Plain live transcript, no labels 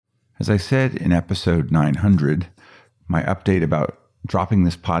As I said in episode 900, my update about dropping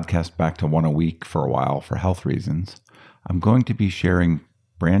this podcast back to one a week for a while for health reasons, I'm going to be sharing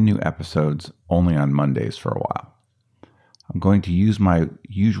brand new episodes only on Mondays for a while. I'm going to use my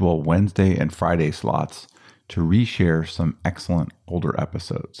usual Wednesday and Friday slots to reshare some excellent older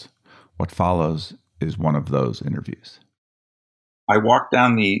episodes. What follows is one of those interviews. I walked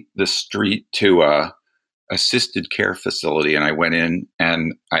down the street to a assisted care facility, and I went in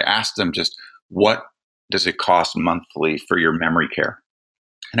and I asked them just, what does it cost monthly for your memory care?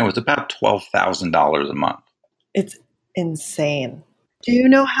 And it was about $12,000 a month. It's insane. Do you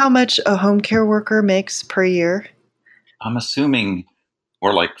know how much a home care worker makes per year? I'm assuming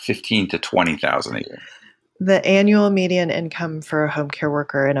we're like $15,000 to $20,000 a year. The annual median income for a home care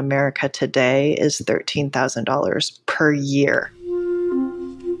worker in America today is $13,000 per year.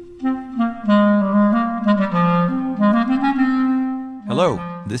 Hello,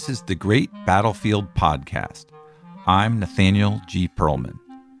 this is the Great Battlefield Podcast. I'm Nathaniel G. Perlman.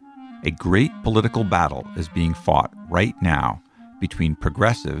 A great political battle is being fought right now between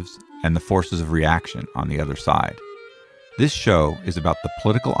progressives and the forces of reaction on the other side. This show is about the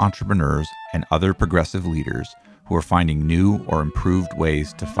political entrepreneurs and other progressive leaders who are finding new or improved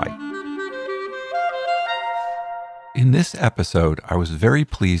ways to fight. In this episode, I was very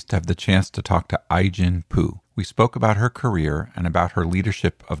pleased to have the chance to talk to Ai-jen Poo. We spoke about her career and about her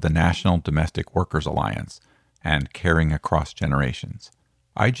leadership of the National Domestic Workers Alliance and caring across generations.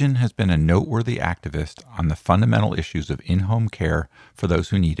 Ai-jen has been a noteworthy activist on the fundamental issues of in-home care for those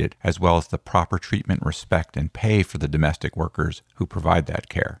who need it, as well as the proper treatment, respect, and pay for the domestic workers who provide that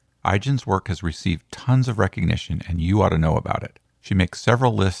care. Ai-jen's work has received tons of recognition, and you ought to know about it. She makes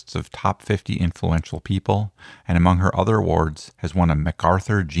several lists of top 50 influential people, and among her other awards has won a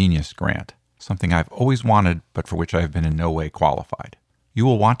MacArthur Genius Grant, something I've always wanted, but for which I have been in no way qualified. You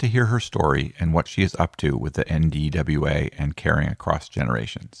will want to hear her story and what she is up to with the NDWA and caring across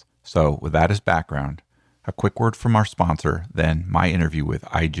generations. So, with that as background, a quick word from our sponsor, then my interview with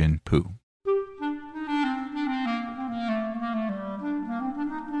Ai-jen Poo.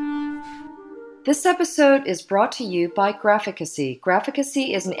 This episode is brought to you by Graphicacy.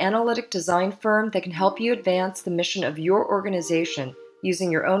 Graphicacy is an analytic design firm that can help you advance the mission of your organization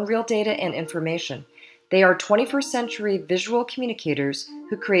using your own real data and information. They are 21st century visual communicators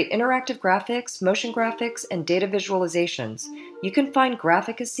who create interactive graphics, motion graphics, and data visualizations. You can find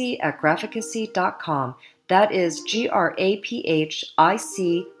Graphicacy at graphicacy.com. That is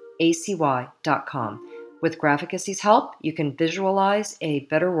GRAPHICACY.com. With Graphicacy's help, you can visualize a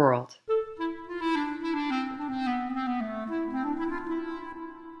better world.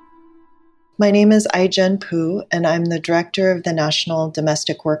 My name is Ai-jen Poo, and I'm the director of the National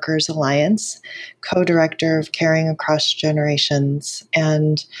Domestic Workers Alliance, co-director of Caring Across Generations,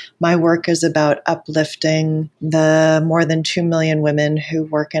 and my work is about uplifting the more than 2 million women who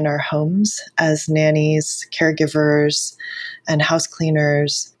work in our homes as nannies, caregivers, and house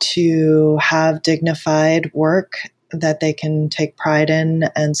cleaners to have dignified work that they can take pride in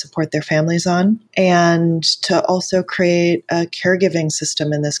and support their families on, and to also create a caregiving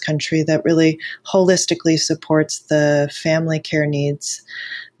system in this country that really holistically supports the family care needs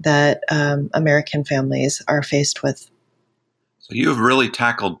that American families are faced with. So you have really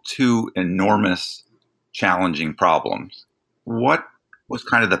tackled two enormous, challenging problems. What was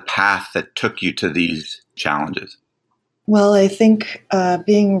kind of the path that took you to these challenges? Well, I think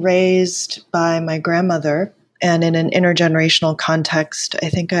being raised by my grandmother, and in an intergenerational context, I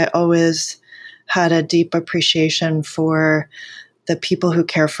think I always had a deep appreciation for the people who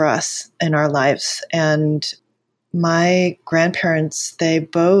care for us in our lives. And my grandparents, they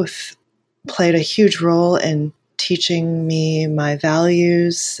both played a huge role in teaching me my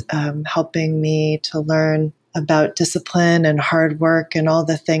values, helping me to learn about discipline and hard work and all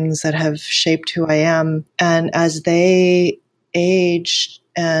the things that have shaped who I am. And as they aged,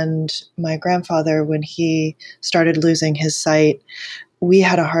 and my grandfather, when he started losing his sight, we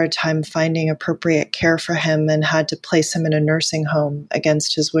had a hard time finding appropriate care for him and had to place him in a nursing home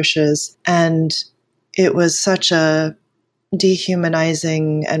against his wishes. And it was such a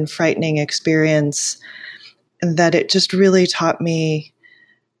dehumanizing and frightening experience that it just really taught me,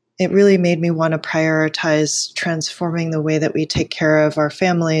 it really made me want to prioritize transforming the way that we take care of our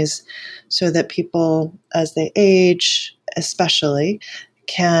families so that people, as they age, especially,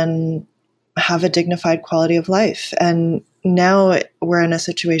 can have a dignified quality of life. And now we're in a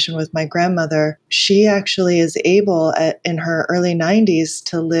situation with my grandmother. She actually is able in her early 90s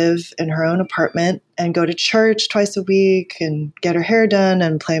to live in her own apartment and go to church twice a week and get her hair done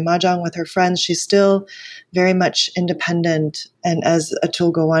and play mahjong with her friends. She's still very much independent. And as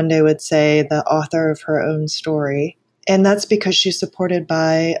Atul Gawande would say, the author of her own story. And that's because she's supported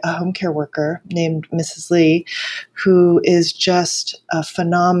by a home care worker named Mrs. Lee, who is just a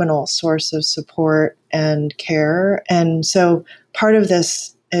phenomenal source of support and care. And so part of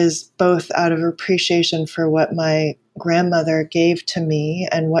this is both out of appreciation for what my grandmother gave to me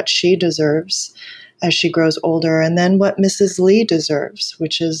and what she deserves as she grows older, and then what Mrs. Lee deserves,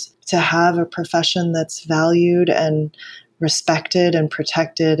 which is to have a profession that's valued and respected and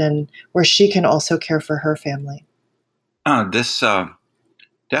protected, and where she can also care for her family. This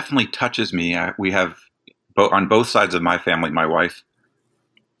definitely touches me. We have on both sides of my family, my wife's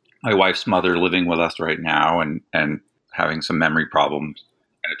mother living with us right now and having some memory problems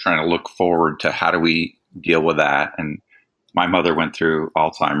and trying to look forward to how do we deal with that. And my mother went through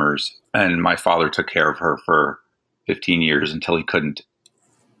Alzheimer's and my father took care of her for 15 years until he couldn't.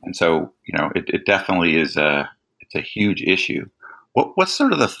 And so, it definitely is it's a huge issue. What's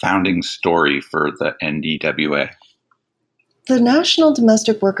sort of the founding story for the NDWA? The National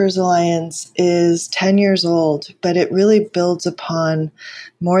Domestic Workers Alliance is 10 years old, but it really builds upon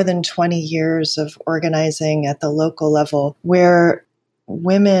more than 20 years of organizing at the local level, where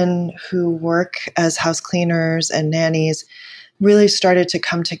women who work as house cleaners and nannies really started to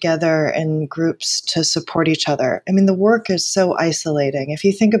come together in groups to support each other. I mean, the work is so isolating. If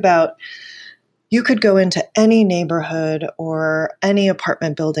you think about, you could go into any neighborhood or any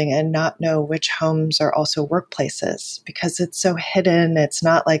apartment building and not know which homes are also workplaces because it's so hidden. It's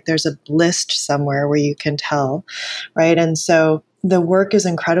not like there's a list somewhere where you can tell, right? And so the work is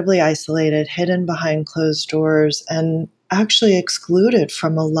incredibly isolated, hidden behind closed doors, and actually excluded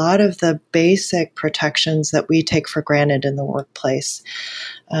from a lot of the basic protections that we take for granted in the workplace.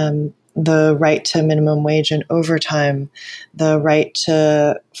 The right to minimum wage and overtime, the right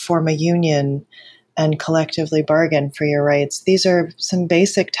to form a union and collectively bargain for your rights. These are some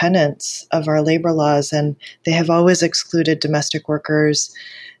basic tenets of our labor laws, and they have always excluded domestic workers.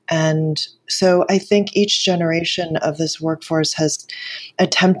 And so I think each generation of this workforce has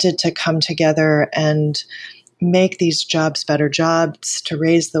attempted to come together and make these jobs better jobs, to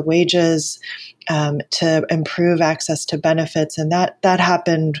raise the wages, to improve access to benefits. And that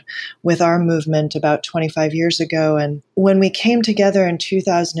happened with our movement about 25 years ago. And when we came together in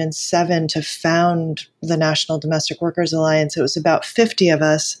 2007 to found the National Domestic Workers Alliance, it was about 50 of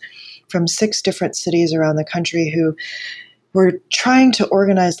us from 6 different cities around the country who were trying to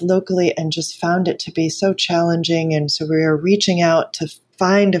organize locally and just found it to be so challenging. And so we were reaching out to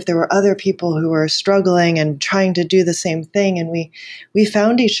find if there were other people who were struggling and trying to do the same thing. And we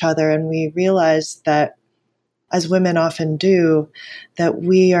found each other, and we realized that, as women often do, that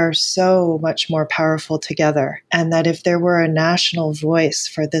we are so much more powerful together. And that if there were a national voice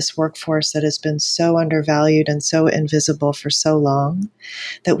for this workforce that has been so undervalued and so invisible for so long,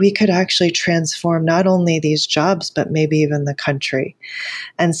 that we could actually transform not only these jobs, but maybe even the country.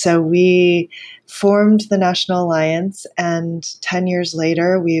 And so we formed the National Alliance, and 10 years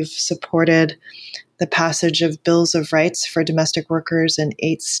later, we've supported the passage of bills of rights for domestic workers in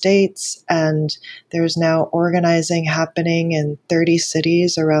 8 states, and there's now organizing happening in 30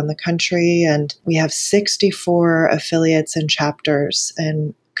 cities around the country, and we have 64 affiliates and chapters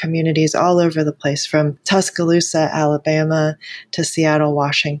in communities all over the place, from Tuscaloosa, Alabama to Seattle,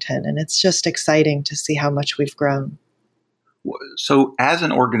 Washington, and it's just exciting to see how much we've grown. So as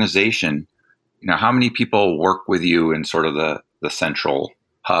an organization, how many people work with you in sort of the central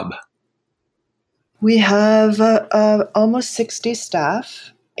hub? We have almost 60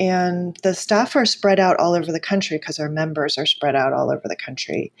 staff, and the staff are spread out all over the country because our members are spread out all over the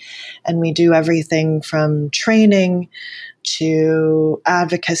country. And we do everything from training to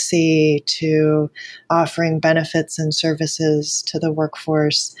advocacy to offering benefits and services to the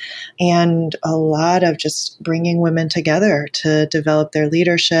workforce, and a lot of just bringing women together to develop their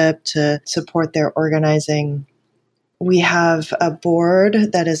leadership, to support their organizing. We have a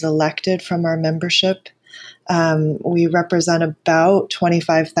board that is elected from our membership. We represent about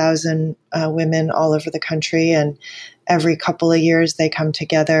 25,000 women all over the country, and every couple of years they come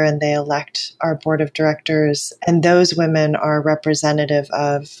together and they elect our board of directors. And those women are representative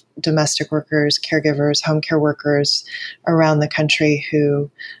of domestic workers, caregivers, home care workers around the country who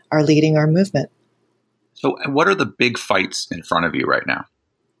are leading our movement. So what are the big fights in front of you right now?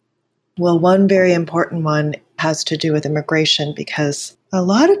 Well, one very important one has to do with immigration, because a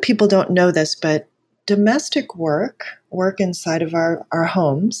lot of people don't know this, but domestic work work inside of our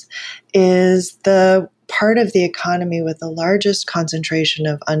homes is the part of the economy with the largest concentration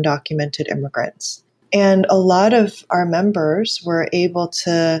of undocumented immigrants. And a lot of our members were able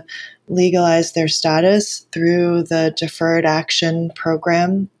to legalize their status through the Deferred Action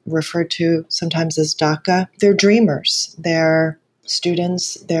Program, referred to sometimes as DACA. They're dreamers. They're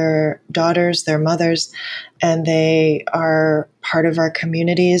students, their daughters, their mothers, and they are part of our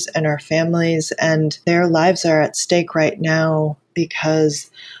communities and our families, and their lives are at stake right now because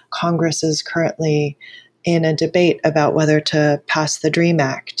Congress is currently in a debate about whether to pass the DREAM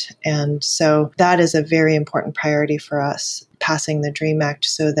Act. And so that is a very important priority for us, passing the DREAM Act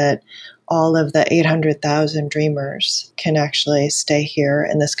so that all of the 800,000 dreamers can actually stay here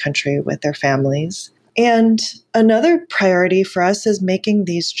in this country with their families. And another priority for us is making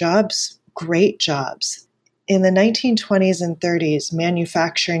these jobs great jobs. In the 1920s and 30s,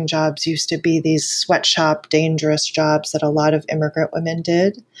 manufacturing jobs used to be these sweatshop, dangerous jobs that a lot of immigrant women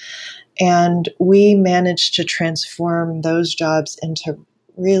did. And we managed to transform those jobs into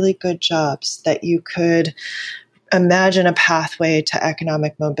really good jobs that you could imagine a pathway to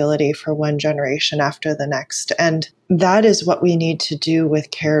economic mobility for one generation after the next. And that is what we need to do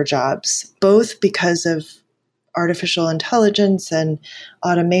with care jobs, both because of artificial intelligence and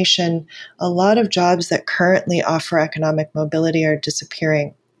automation. A lot of jobs that currently offer economic mobility are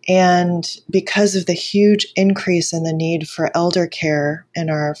disappearing. And because of the huge increase in the need for elder care in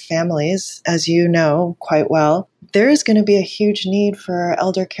our families, as you know quite well, there is going to be a huge need for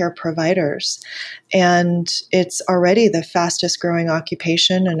elder care providers. And it's already the fastest growing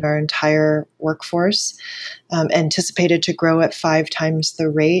occupation in our entire workforce, anticipated to grow at 5 times the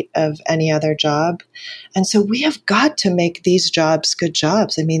rate of any other job. And so we have got to make these jobs good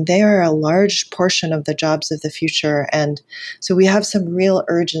jobs. I mean, they are a large portion of the jobs of the future. And so we have some real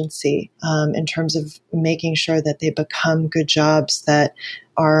urgency in terms of making sure that they become good jobs that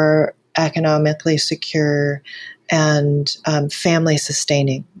are economically secure and family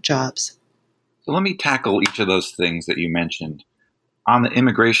sustaining jobs. So let me tackle each of those things that you mentioned. On the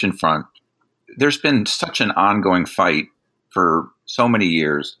immigration front, there's been such an ongoing fight for so many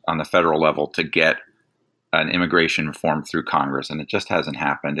years on the federal level to get an immigration reform through Congress, and it just hasn't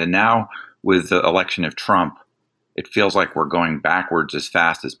happened. And now with the election of Trump, it feels like we're going backwards as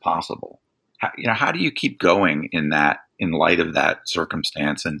fast as possible. How do you keep going in light of that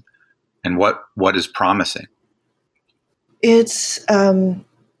circumstance, and what is promising? It's,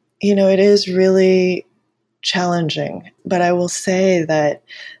 it is really challenging, but I will say that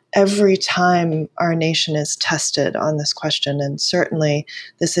every time our nation is tested on this question, and certainly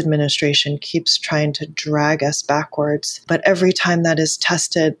this administration keeps trying to drag us backwards, but every time that is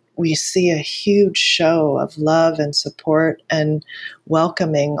tested, we see a huge show of love and support and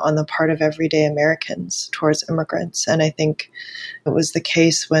welcoming on the part of everyday Americans towards immigrants. And I think it was the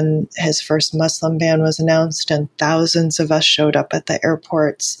case when his first Muslim ban was announced and thousands of us showed up at the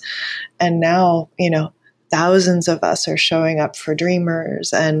airports. And now, thousands of us are showing up for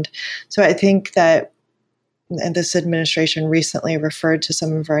Dreamers. And so I think that this administration recently referred to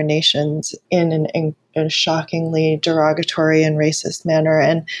some of our nations in a shockingly derogatory and racist manner.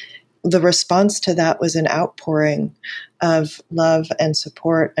 And the response to that was an outpouring of love and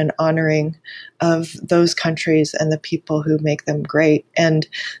support and honoring of those countries and the people who make them great. And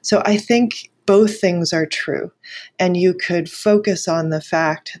so I think both things are true. And you could focus on the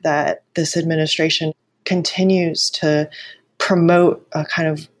fact that this administration continues to promote a kind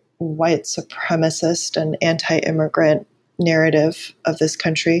of white supremacist and anti-immigrant narrative of this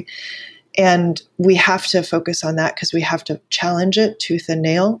country. And we have to focus on that because we have to challenge it tooth and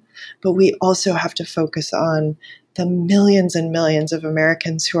nail. But we also have to focus on the millions and millions of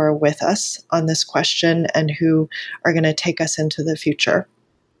Americans who are with us on this question and who are going to take us into the future.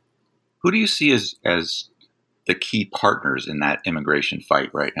 Who do you see as the key partners in that immigration fight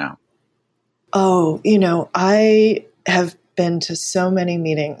right now? Oh, I have been to so many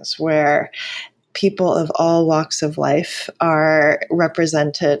meetings where people of all walks of life are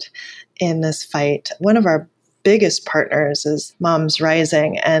represented in this fight. One of our biggest partners is Moms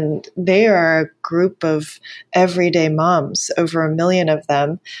Rising, and they are a group of everyday moms, over 1 million of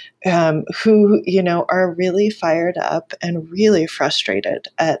them, who, are really fired up and really frustrated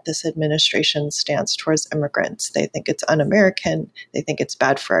at this administration's stance towards immigrants. They think it's un-American. They think it's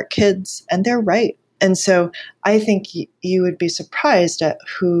bad for our kids, and they're right. And so I think you would be surprised at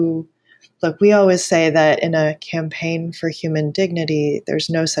who. Look, we always say that in a campaign for human dignity, there's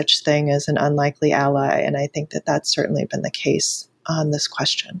no such thing as an unlikely ally. And I think that that's certainly been the case on this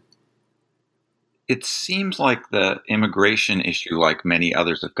question. It seems like the immigration issue, like many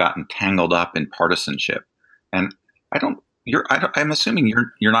others, have gotten tangled up in partisanship. And I'm assuming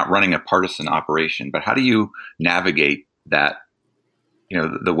you're not running a partisan operation, but how do you navigate that,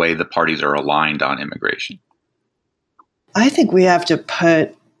 the way the parties are aligned on immigration? I think we have to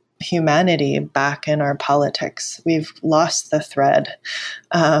put humanity back in our politics. We've lost the thread.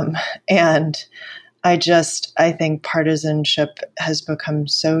 And I think partisanship has become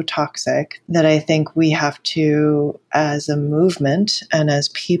so toxic that I think we have to, as a movement and as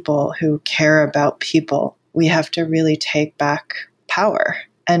people who care about people, we have to really take back power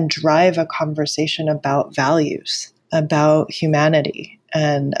and drive a conversation about values, about humanity,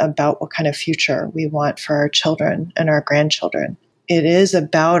 and about what kind of future we want for our children and our grandchildren. It is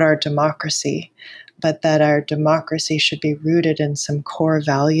about our democracy, but that our democracy should be rooted in some core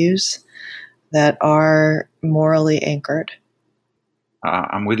values that are morally anchored.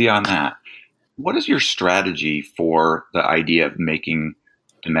 I'm with you on that. What is your strategy for the idea of making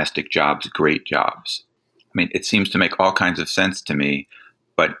domestic jobs great jobs? I mean, it seems to make all kinds of sense to me,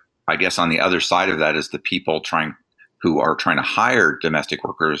 but I guess on the other side of that is the people who are trying to hire domestic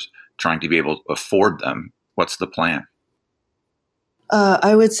workers, trying to be able to afford them. What's the plan?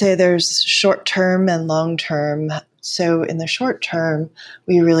 I would say there's short term and long term. So in the short term,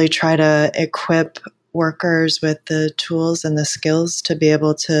 we really try to equip workers with the tools and the skills to be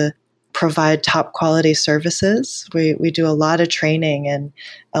able to provide top quality services. We do a lot of training and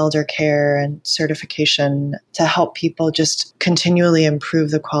elder care and certification to help people just continually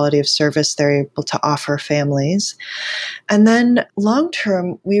improve the quality of service they're able to offer families. And then long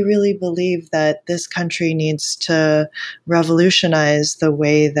term, we really believe that this country needs to revolutionize the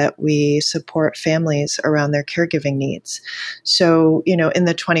way that we support families around their caregiving needs. So, in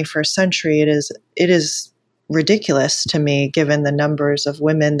the 21st century, it is ridiculous to me, given the numbers of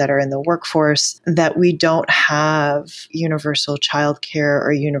women that are in the workforce, that we don't have universal childcare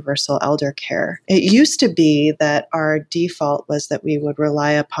or universal elder care. It used to be that our default was that we would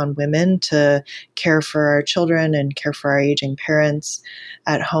rely upon women to care for our children and care for our aging parents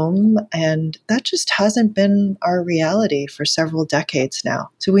at home. And that just hasn't been our reality for several decades now.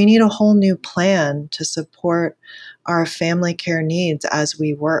 So we need a whole new plan to support our family care needs as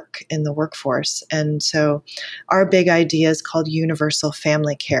we work in the workforce. And so our big idea is called universal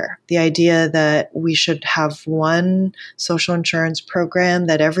family care. The idea that we should have one social insurance program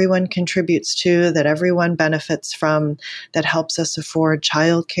that everyone contributes to, that everyone benefits from, that helps us afford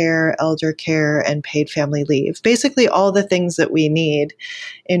childcare, elder care, and paid family leave. Basically all the things that we need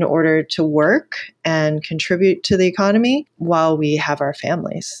in order to work and contribute to the economy while we have our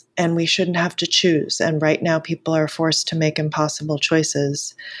families. And we shouldn't have to choose. And right now people are forced to make impossible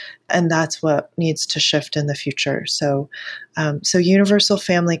choices. And that's what needs to shift in the future. So universal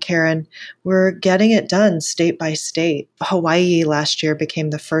family care, and we're getting it done state by state. Hawaii last year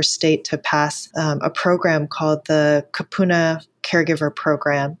became the first state to pass a program called the Kupuna Caregiver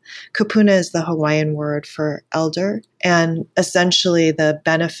Program. Kupuna is the Hawaiian word for elder. And essentially the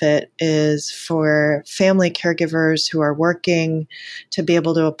benefit is for family caregivers who are working to be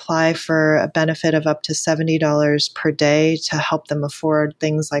able to apply for a benefit of up to $70 per day to help them afford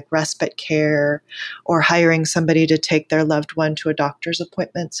things like respite care or hiring somebody to take their loved one to a doctor's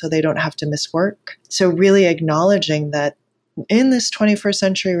appointment so they don't have to miss work. So really acknowledging that in this 21st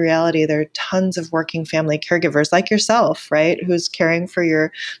century reality, there are tons of working family caregivers like yourself, right, who's caring for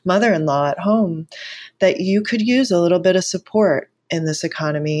your mother-in-law at home, that you could use a little bit of support in this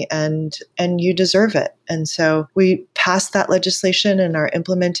economy, and you deserve it. And so we passed that legislation and are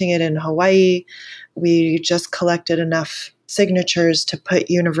implementing it in Hawaii. We just collected enough signatures to put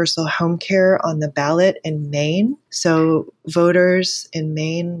universal home care on the ballot in Maine. So voters in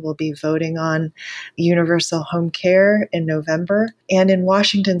Maine will be voting on universal home care in November. And in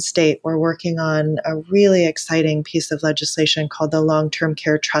Washington State, we're working on a really exciting piece of legislation called the Long-Term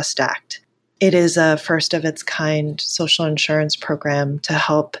Care Trust Act. It is a first of its kind social insurance program to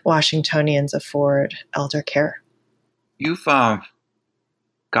help Washingtonians afford elder care. You've gotten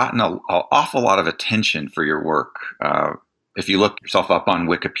an awful lot of attention for your work. If you look yourself up on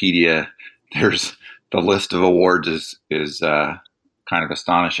Wikipedia, there's the list of awards is kind of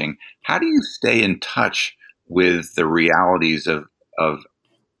astonishing. How do you stay in touch with the realities of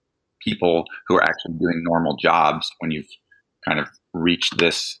people who are actually doing normal jobs when you've kind of reached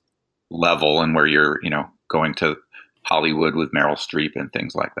this level and where you're, going to Hollywood with Meryl Streep and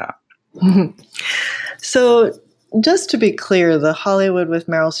things like that? So just to be clear, the Hollywood with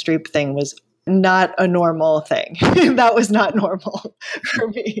Meryl Streep thing was not a normal thing. That was not normal for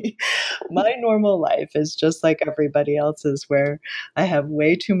me. My normal life is just like everybody else's, where I have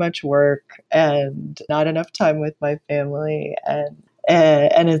way too much work and not enough time with my family. And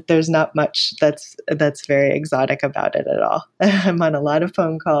There's not much that's very exotic about it at all. I'm on a lot of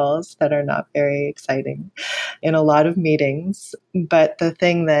phone calls that are not very exciting, in a lot of meetings. But the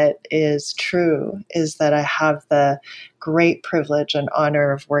thing that is true is that I have the great privilege and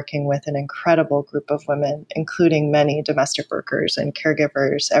honor of working with an incredible group of women, including many domestic workers and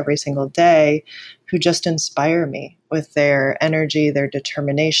caregivers every single day, who just inspire me with their energy, their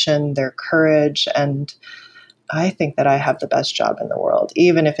determination, their courage. And I think that I have the best job in the world,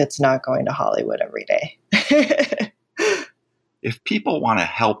 even if it's not going to Hollywood every day. If people want to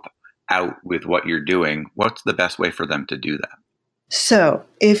help out with what you're doing, what's the best way for them to do that? So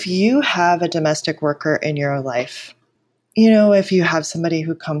if you have a domestic worker in your life, if you have somebody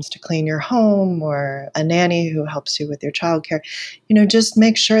who comes to clean your home or a nanny who helps you with your childcare, just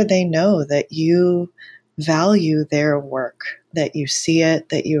make sure they know that you value their work, that you see it,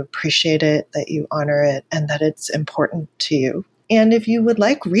 that you appreciate it, that you honor it, and that it's important to you. And if you would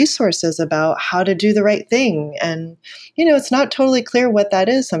like resources about how to do the right thing, and, it's not totally clear what that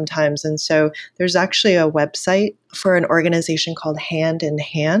is sometimes. And so there's actually a website for an organization called Hand in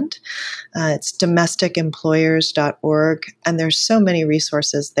Hand. It's domesticemployers.org. And there's so many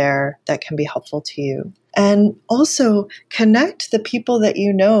resources there that can be helpful to you. And also connect the people that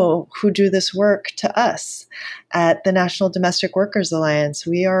you know who do this work to us at the National Domestic Workers Alliance.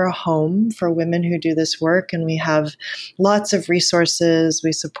 We are a home for women who do this work, and we have lots of resources.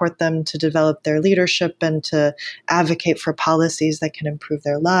 We support them to develop their leadership and to advocate for policies that can improve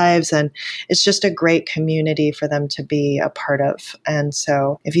their lives. And it's just a great community for them to be a part of. And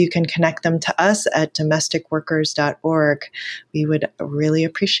so if you can connect them to us at domesticworkers.org, we would really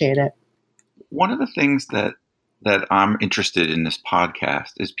appreciate it. One of the things that I'm interested in this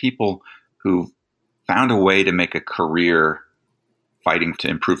podcast is people who found a way to make a career fighting to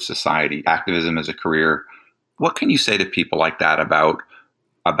improve society, activism as a career. What can you say to people like that about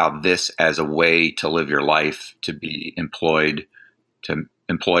this as a way to live your life, to be employed, to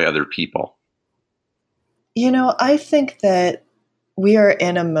employ other people? I think that we are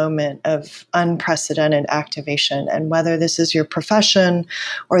in a moment of unprecedented activation. And whether this is your profession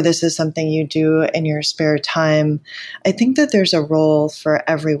or this is something you do in your spare time, I think that there's a role for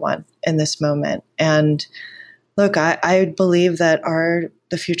everyone in this moment. And look, I believe that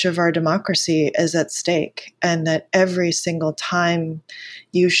the future of our democracy is at stake, and that every single time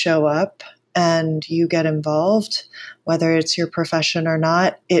you show up and you get involved, whether it's your profession or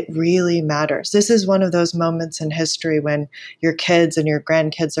not, it really matters. This is one of those moments in history when your kids and your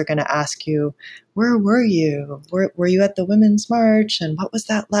grandkids are going to ask you, where were you? Were you at the Women's March? And what was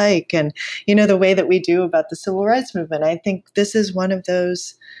that like? And, the way that we do about the Civil Rights Movement, I think this is one of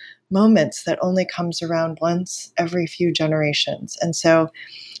those moments that only comes around once every few generations. And so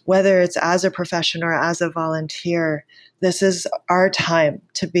whether it's as a profession or as a volunteer, this is our time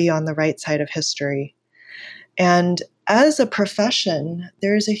to be on the right side of history. And as a profession,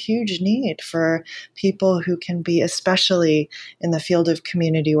 there is a huge need for people who can be, especially in the field of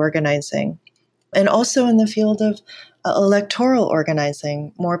community organizing, and also in the field of electoral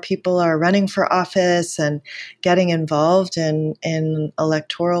organizing. More people are running for office and getting involved in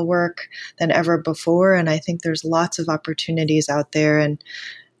electoral work than ever before. And I think there's lots of opportunities out there. And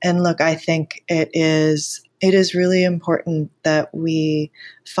look, I think it is really important that we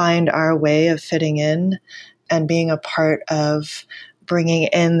find our way of fitting in and being a part of bringing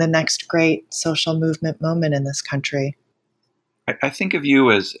in the next great social movement moment in this country. I think of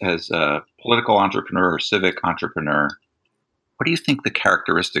you as a political entrepreneur or civic entrepreneur. What do you think the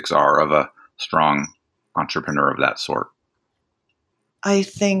characteristics are of a strong entrepreneur of that sort? I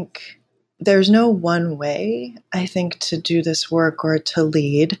think there's no one way, to do this work or to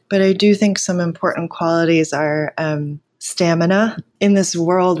lead, but I do think some important qualities are stamina. In this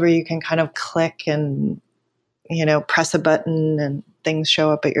world where you can kind of click and, press a button and things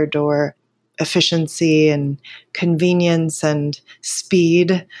show up at your door, efficiency and convenience and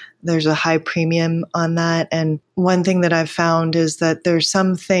speed, there's a high premium on that. And one thing that I've found is that there's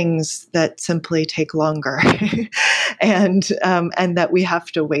some things that simply take longer and that we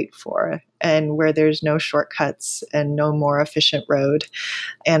have to wait for, and where there's no shortcuts and no more efficient road.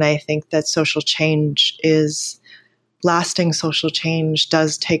 And I think that lasting social change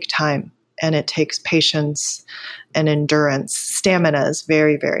does take time, and it takes patience and endurance. Stamina is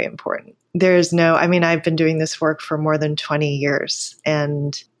very, very important. I've been doing this work for more than 20 years,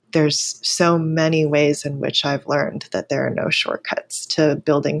 and there's so many ways in which I've learned that there are no shortcuts to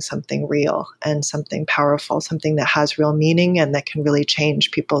building something real and something powerful, something that has real meaning and that can really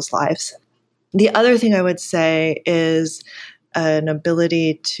change people's lives. The other thing I would say is an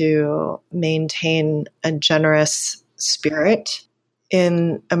ability to maintain a generous spirit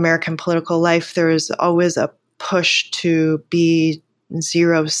in American political life, there is always a push to be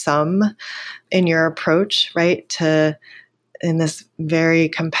zero sum in your approach, right? In this very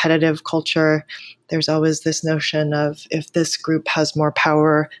competitive culture, there's always this notion of if this group has more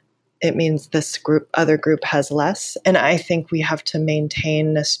power, it means this other group has less. And I think we have to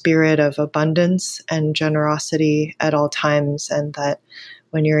maintain a spirit of abundance and generosity at all times. And that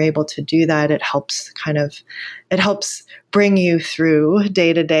when you're able to do that, it helps bring you through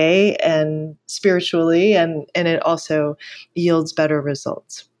day to day and spiritually, and it also yields better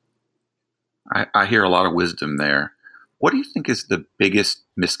results. I hear a lot of wisdom there. What do you think is the biggest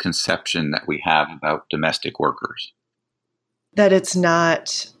misconception that we have about domestic workers? That it's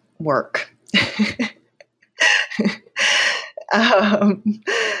not work.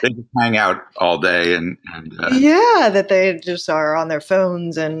 They just hang out all day and that they just are on their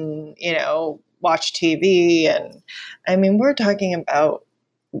phones and, watch TV. And I mean, we're talking about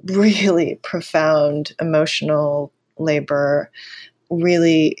really profound emotional labor,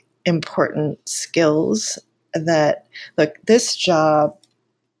 really important skills that, look, this job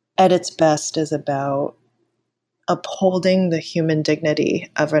at its best is about upholding the human dignity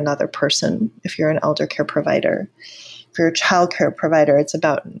of another person. If you're an elder care provider, if you're a child care provider, it's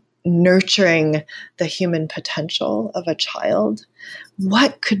about nurturing the human potential of a child.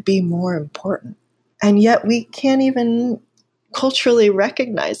 What could be more important? And yet we can't even culturally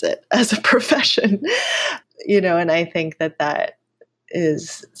recognize it as a profession, and I think that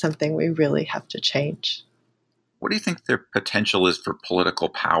is something we really have to change. What do you think their potential is for political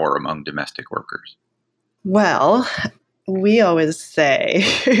power among domestic workers? Well, we always say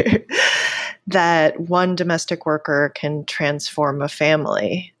that one domestic worker can transform a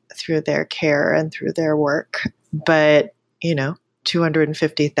family through their care and through their work. But,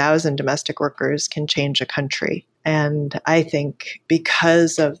 250,000 domestic workers can change a country. And I think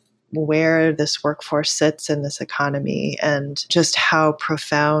because of where this workforce sits in this economy and just how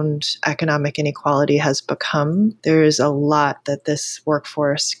profound economic inequality has become, there is a lot that this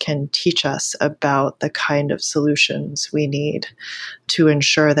workforce can teach us about the kind of solutions we need to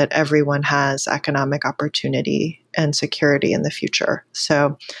ensure that everyone has economic opportunity and security in the future.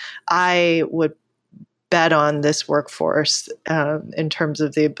 So I would bet on this workforce in terms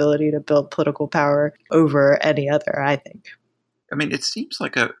of the ability to build political power over any other, I think. I mean, it seems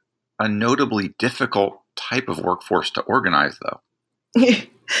like a notably difficult type of workforce to organize, though.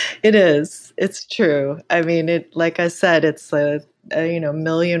 It is. It's true. I mean, like I said, it's a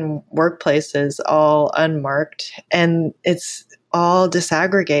million workplaces all unmarked, and it's all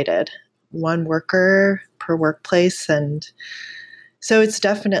disaggregated, one worker per workplace. And so it's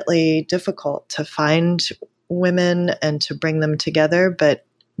definitely difficult to find women and to bring them together, but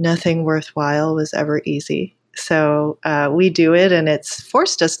nothing worthwhile was ever easy. So we do it, and it's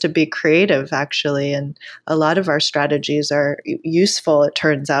forced us to be creative, actually. And a lot of our strategies are useful, it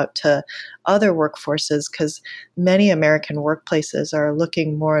turns out, to other workforces, because many American workplaces are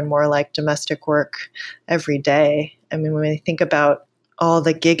looking more and more like domestic work every day. I mean, when we think about all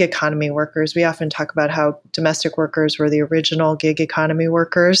the gig economy workers, we often talk about how domestic workers were the original gig economy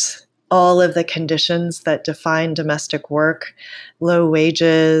workers. All of the conditions that define domestic work, low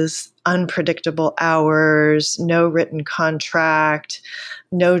wages, unpredictable hours, no written contract,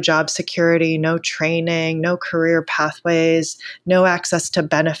 no job security, no training, no career pathways, no access to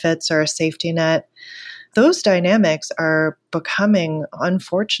benefits or a safety net. Those dynamics are becoming,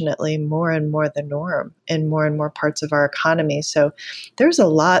 unfortunately, more and more the norm in more and more parts of our economy. So there's a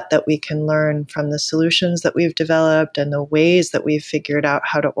lot that we can learn from the solutions that we've developed and the ways that we've figured out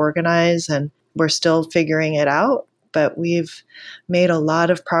how to organize. And we're still figuring it out, but we've made a lot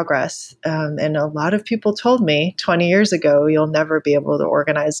of progress. And a lot of people told me 20 years ago, you'll never be able to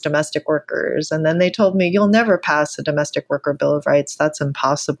organize domestic workers. And then they told me, you'll never pass a domestic worker bill of rights. That's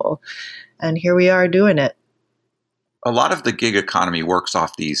impossible. And here we are doing it. A lot of the gig economy works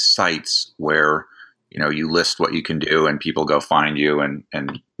off these sites where, you list what you can do and people go find you and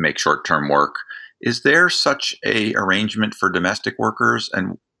make short-term work. Is there such a arrangement for domestic workers?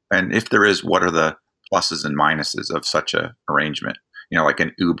 And if there is, what are the pluses and minuses of such a arrangement? Like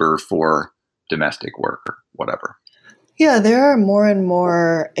an Uber for domestic work or whatever. Yeah, there are more and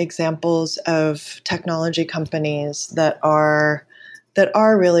more examples of technology companies that are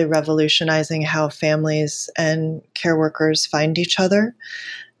really revolutionizing how families and care workers find each other.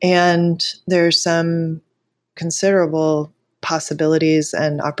 And there's some considerable possibilities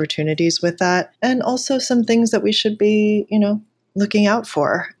and opportunities with that. And also some things that we should be, looking out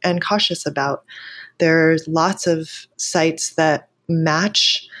for and cautious about. There's lots of sites that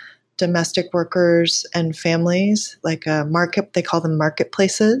match domestic workers and families, like a market, they call them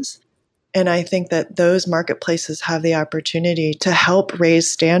marketplaces. And I think that those marketplaces have the opportunity to help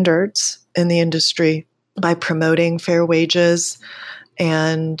raise standards in the industry by promoting fair wages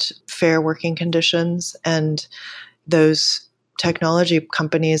and fair working conditions. And those technology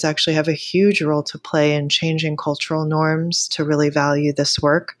companies actually have a huge role to play in changing cultural norms to really value this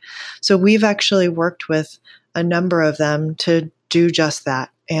work. So we've actually worked with a number of them to do just that.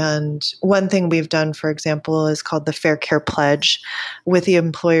 And one thing we've done, for example, is called the Fair Care Pledge with the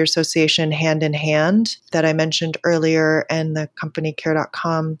Employer Association hand in hand that I mentioned earlier and the company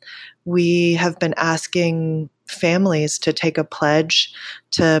care.com. We have been asking families to take a pledge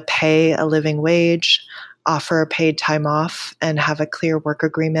to pay a living wage, offer paid time off, and have a clear work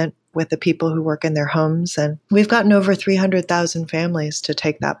agreement with the people who work in their homes. And we've gotten over 300,000 families to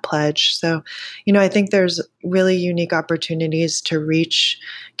take that pledge. So, I think there's really unique opportunities to reach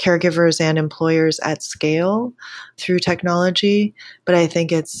caregivers and employers at scale through technology. But I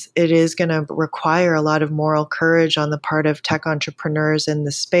think it is going to require a lot of moral courage on the part of tech entrepreneurs in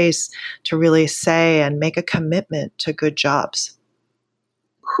the space to really say and make a commitment to good jobs.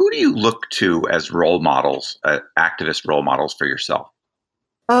 Who do you look to as role models, activist role models for yourself?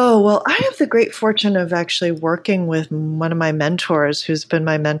 Oh, well, I have the great fortune of actually working with one of my mentors who's been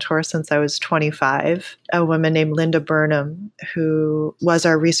my mentor since I was 25, a woman named Linda Burnham, who was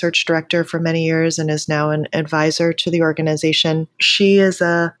our research director for many years and is now an advisor to the organization. She is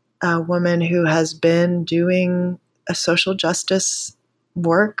a woman who has been doing a social justice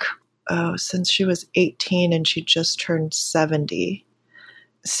work since she was 18 and she just turned 70.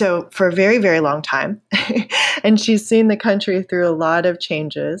 So for a very, very long time. And she's seen the country through a lot of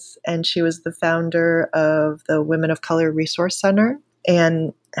changes. And she was the founder of the Women of Color Resource Center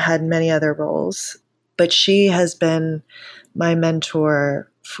and had many other roles. But she has been my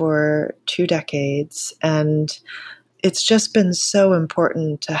mentor for 2 decades. And it's just been so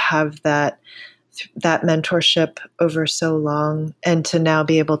important to have that mentorship over so long, and to now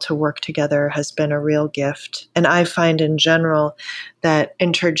be able to work together has been a real gift. And I find in general that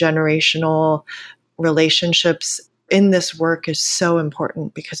intergenerational relationships in this work is so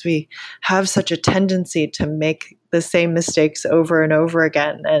important because we have such a tendency to make the same mistakes over and over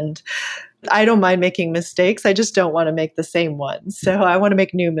again. And I don't mind making mistakes. I just don't want to make the same ones. So I want to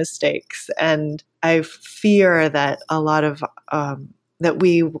make new mistakes. And I fear that a lot of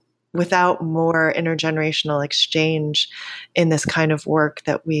without more intergenerational exchange in this kind of work,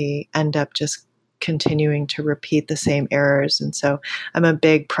 that we end up just continuing to repeat the same errors. And so I'm a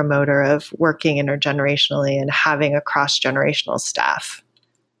big promoter of working intergenerationally and having a cross-generational staff.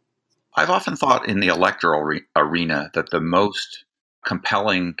 I've often thought in the electoral arena that the most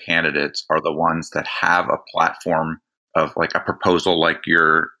compelling candidates are the ones that have a platform of like a proposal like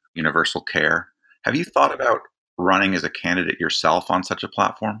your universal care. Have you thought about running as a candidate yourself on such a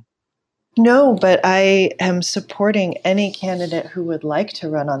platform? No, but I am supporting any candidate who would like to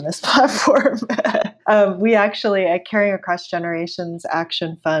run on this platform. We actually, at Caring Across Generations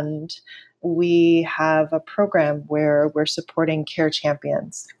Action Fund, we have a program where we're supporting care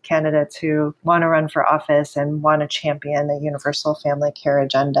champions, candidates who want to run for office and want to champion a universal family care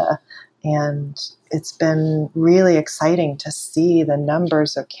agenda. And it's been really exciting to see the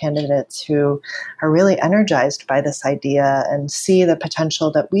numbers of candidates who are really energized by this idea and see the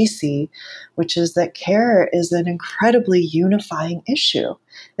potential that we see, which is that care is an incredibly unifying issue.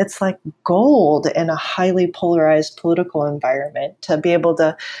 It's like gold in a highly polarized political environment to be able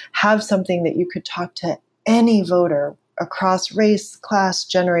to have something that you could talk to any voter across race, class,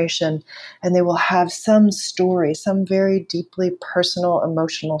 generation, and they will have some story, some very deeply personal,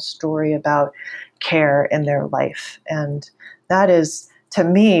 emotional story about care in their life. And that is, to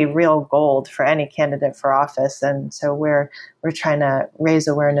me, real gold for any candidate for office. And so we're trying to raise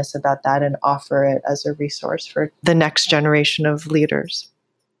awareness about that and offer it as a resource for the next generation of leaders.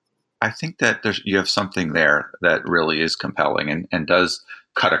 I think that you have something there that really is compelling and does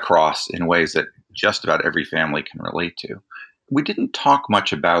cut across in ways that just about every family can relate to. We didn't talk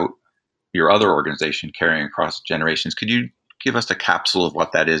much about your other organization, Caring Across Generations. Could you give us a capsule of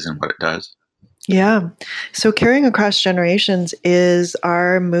what that is and what it does? Yeah. So Caring Across Generations is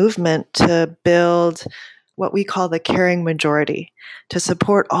our movement to build what we call the caring majority, to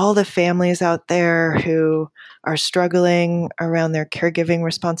support all the families out there who are struggling around their caregiving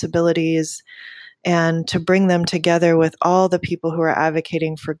responsibilities, and to bring them together with all the people who are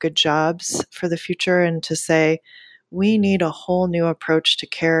advocating for good jobs for the future, and to say, we need a whole new approach to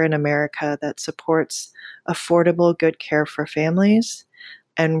care in America that supports affordable, good care for families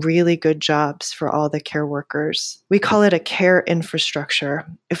and really good jobs for all the care workers. We call it a care infrastructure.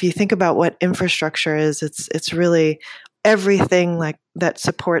 If you think about what infrastructure is, it's really everything like that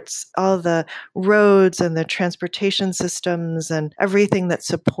supports all the roads and the transportation systems and everything that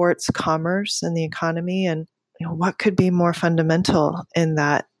supports commerce and the economy. And what could be more fundamental in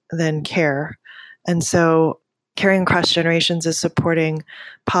that than care? And so Caring Across Generations is supporting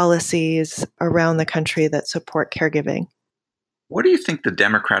policies around the country that support caregiving. What do you think the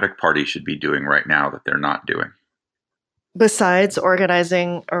Democratic Party should be doing right now that they're not doing? Besides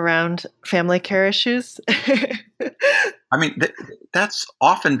organizing around family care issues? I mean, that's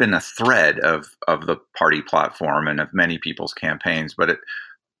often been a thread of the party platform and of many people's campaigns, but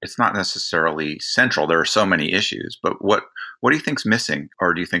it's not necessarily central. There are so many issues. But what do you think's missing,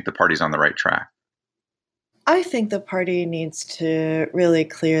 or do you think the party's on the right track? I think the party needs to really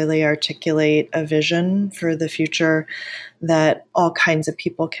clearly articulate a vision for the future that all kinds of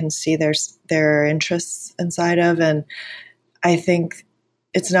people can see their interests inside of. And I think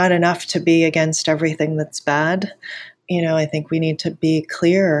it's not enough to be against everything that's bad. I think we need to be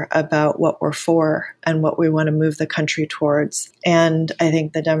clear about what we're for and what we want to move the country towards. And I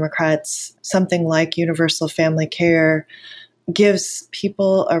think the Democrats, something like universal family care, gives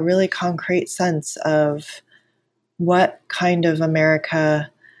people a really concrete sense of what kind of America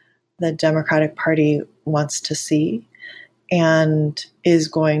the Democratic Party wants to see and is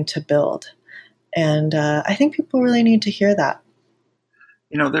going to build. And I think people really need to hear that.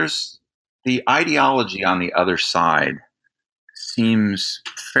 There's the ideology on the other side seems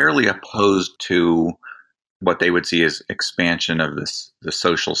fairly opposed to what they would see as expansion of the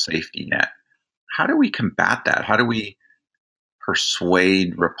social safety net. How do we combat that? How do we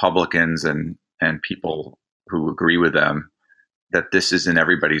persuade Republicans and people who agree with them that this is in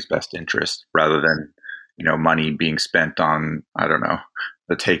everybody's best interest rather than, money being spent on, I don't know,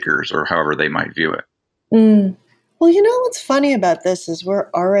 the takers or however they might view it? Well, what's funny about this is we're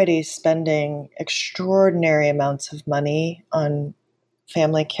already spending extraordinary amounts of money on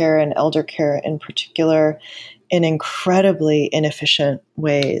family care and elder care in particular in incredibly inefficient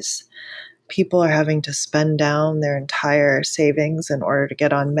ways. People are having to spend down their entire savings in order to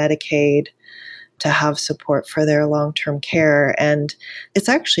get on Medicaid, to have support for their long-term care. And it's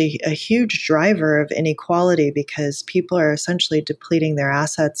actually a huge driver of inequality because people are essentially depleting their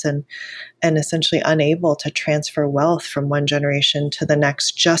assets and essentially unable to transfer wealth from one generation to the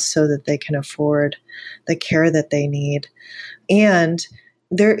next just so that they can afford the care that they need. And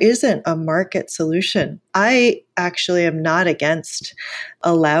there isn't a market solution. I actually am not against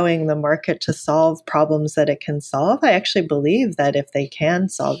allowing the market to solve problems that it can solve. I actually believe that if they can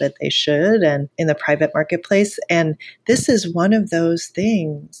solve it, they should, and in the private marketplace. And this is one of those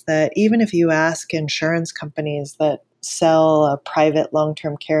things that even if you ask insurance companies that sell a private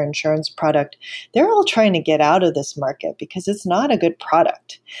long-term care insurance product, they're all trying to get out of this market because it's not a good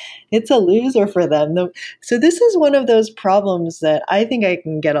product. It's a loser for them. So this is one of those problems that I think I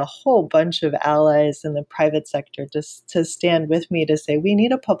can get a whole bunch of allies in the private sector to stand with me to say, we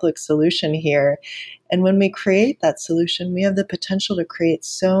need a public solution here. And when we create that solution, we have the potential to create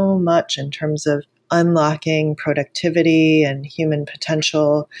so much in terms of unlocking productivity and human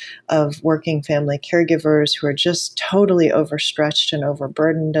potential of working family caregivers who are just totally overstretched and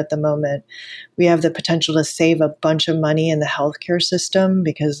overburdened at the moment. We have the potential to save a bunch of money in the healthcare system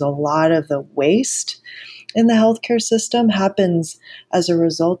because a lot of the waste in the healthcare system happens as a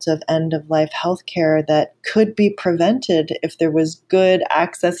result of end-of-life healthcare that could be prevented if there was good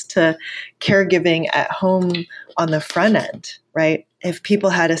access to caregiving at home on the front end, right? If people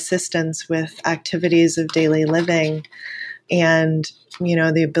had assistance with activities of daily living and,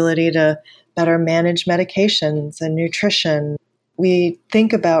 the ability to better manage medications and nutrition, we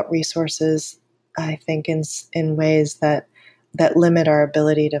think about resources, I think, in ways that limit our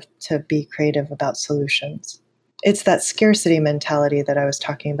ability to be creative about solutions. It's that scarcity mentality that I was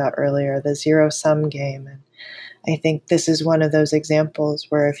talking about earlier, the zero-sum game. And I think this is one of those examples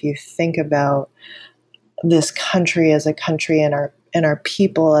where if you think about this country as a country and our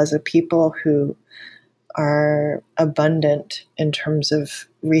people as a people who are abundant in terms of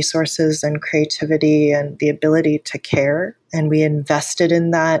resources and creativity and the ability to care, and we invested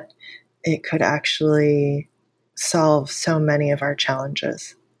in that, it could actually solve so many of our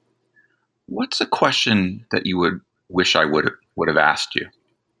challenges. What's a question that you would wish I would have asked you?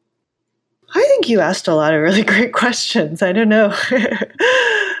 I think you asked a lot of really great questions. I don't know.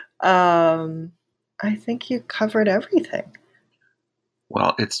 I think you covered everything.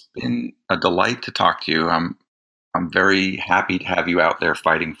 Well, it's been a delight to talk to you. I'm very happy to have you out there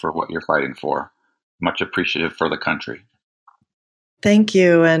fighting for what you're fighting for. Much appreciative for the country. Thank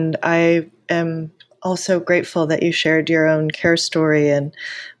you. And I am also grateful that you shared your own care story and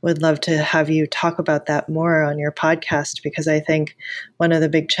would love to have you talk about that more on your podcast, because I think one of the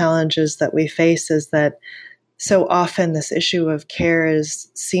big challenges that we face is that so often this issue of care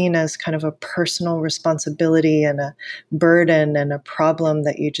is seen as kind of a personal responsibility and a burden and a problem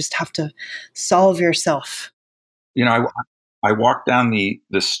that you just have to solve yourself. I walked down the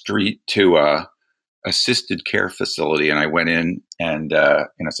street to a assisted care facility, and I went in, and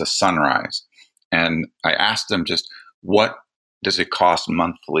it's a Sunrise, and I asked them just, what does it cost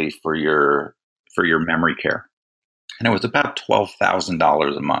monthly for your memory care, and it was about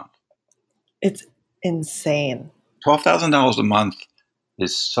 $12,000 a month. It's insane. $12,000 a month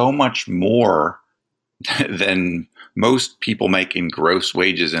is so much more than most people making gross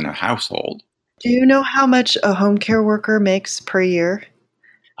wages in a household. Do you know how much a home care worker makes per year?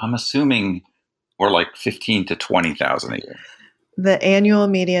 I'm assuming we're like 15 to 20,000 a year. The annual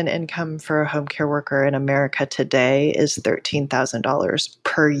median income for a home care worker in America today is $13,000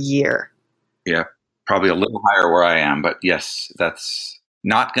 per year. Yeah, probably a little higher where I am, but yes, that's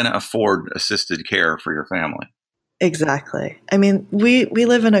not going to afford assisted care for your family. Exactly. I mean, we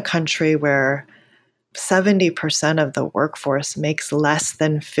live in a country where 70% of the workforce makes less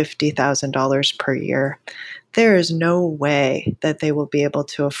than $50,000 per year. There is no way that they will be able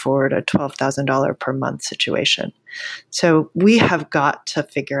to afford a $12,000 per month situation. So we have got to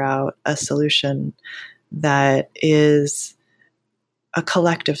figure out a solution that is a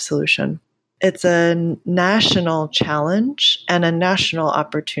collective solution. It's a national challenge and a national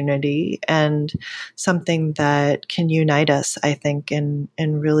opportunity, and something that can unite us, I think, in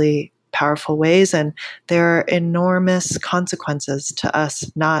really powerful ways. And there are enormous consequences to us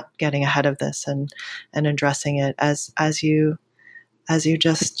not getting ahead of this and addressing it as you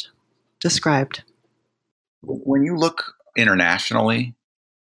just described. When you look internationally,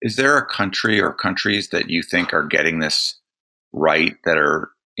 is there a country or countries that you think are getting this right, that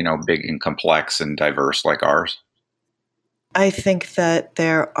are, big and complex and diverse like ours? I think that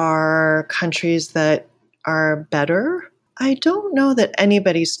there are countries that are better. I don't know that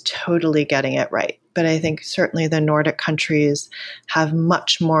anybody's totally getting it right, but I think certainly the Nordic countries have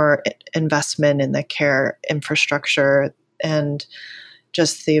much more investment in the care infrastructure and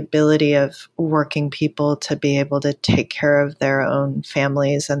just the ability of working people to be able to take care of their own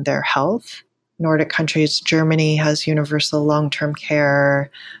families and their health. Nordic countries, Germany has universal long-term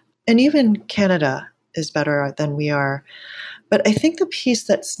care, and even Canada is better than we are. But I think the piece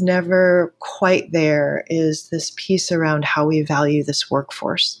that's never quite there is this piece around how we value this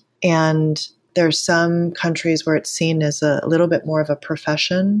workforce. And there's some countries where it's seen as a little bit more of a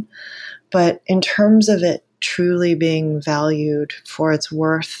profession, but in terms of it truly being valued for its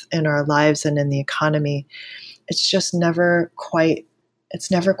worth in our lives and in the economy, it's just never quite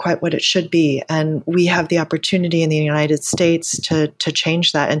what it should be. And we have the opportunity in the United States to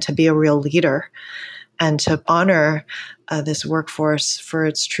change that and to be a real leader and to honor this workforce for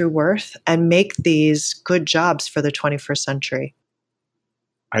its true worth and make these good jobs for the 21st century.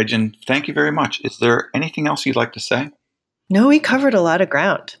 Ai-jen, thank you very much. Is there anything else you'd like to say? No, we covered a lot of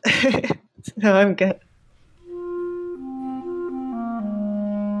ground. No, I'm good.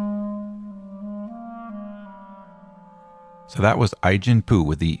 So that was Ai-jen Poo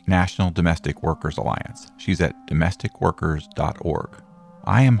with the National Domestic Workers Alliance. She's at domesticworkers.org.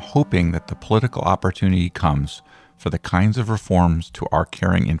 I am hoping that the political opportunity comes for the kinds of reforms to our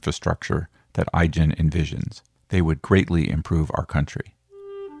caring infrastructure that Ai-jen envisions. They would greatly improve our country.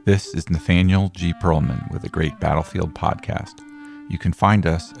 This is Nathaniel G. Perlman with the Great Battlefield Podcast. You can find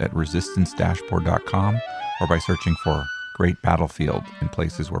us at resistancedashboard.com or by searching for Great Battlefield in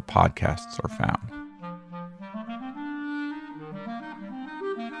places where podcasts are found.